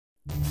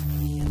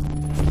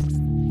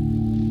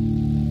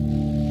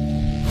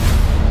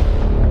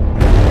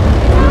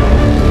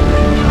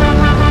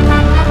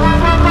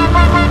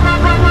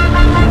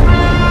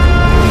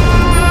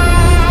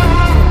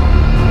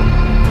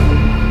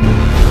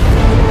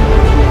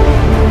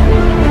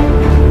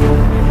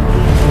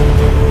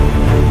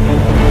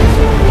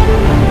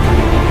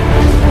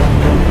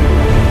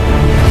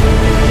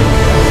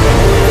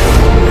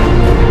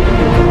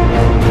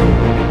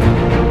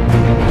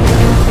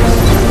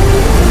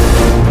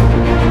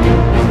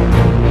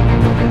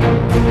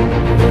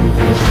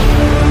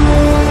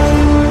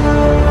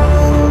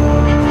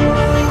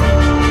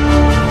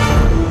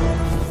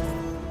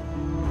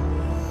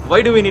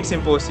Why do we need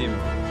Symposium?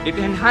 It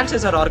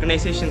enhances our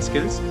organization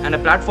skills and a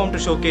platform to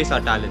showcase our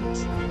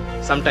talents.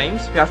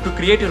 Sometimes you have to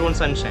create your own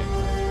sunshine,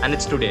 and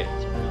it's today.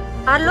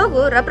 Our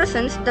logo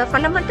represents the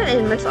fundamental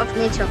elements of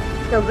nature.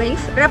 The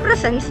wings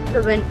represents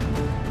the wind.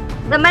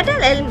 The metal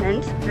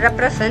elements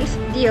represents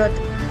the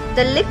earth.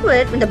 The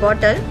liquid in the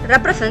bottle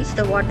represents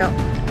the water.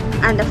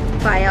 And the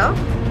fire,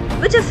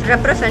 which is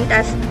represented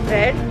as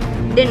red,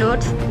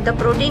 denotes the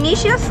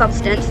proteinaceous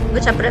substance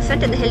which are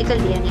present in the helical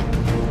DNA.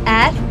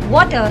 Air,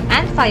 water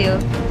and fire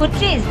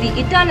portrays the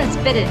eternal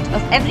spirit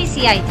of every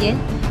CITian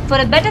for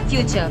a better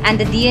future, and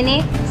the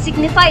DNA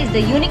signifies the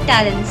unique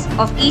talents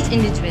of each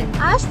individual.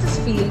 As this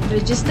field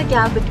bridges the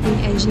gap between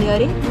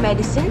engineering,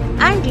 medicine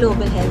and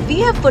global health, we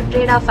have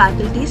portrayed our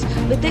faculties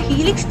with the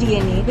Helix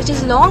DNA, which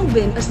has long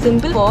been a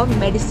symbol for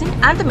medicine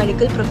and the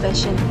medical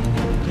profession.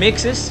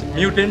 Makes us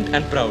mutant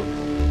and proud.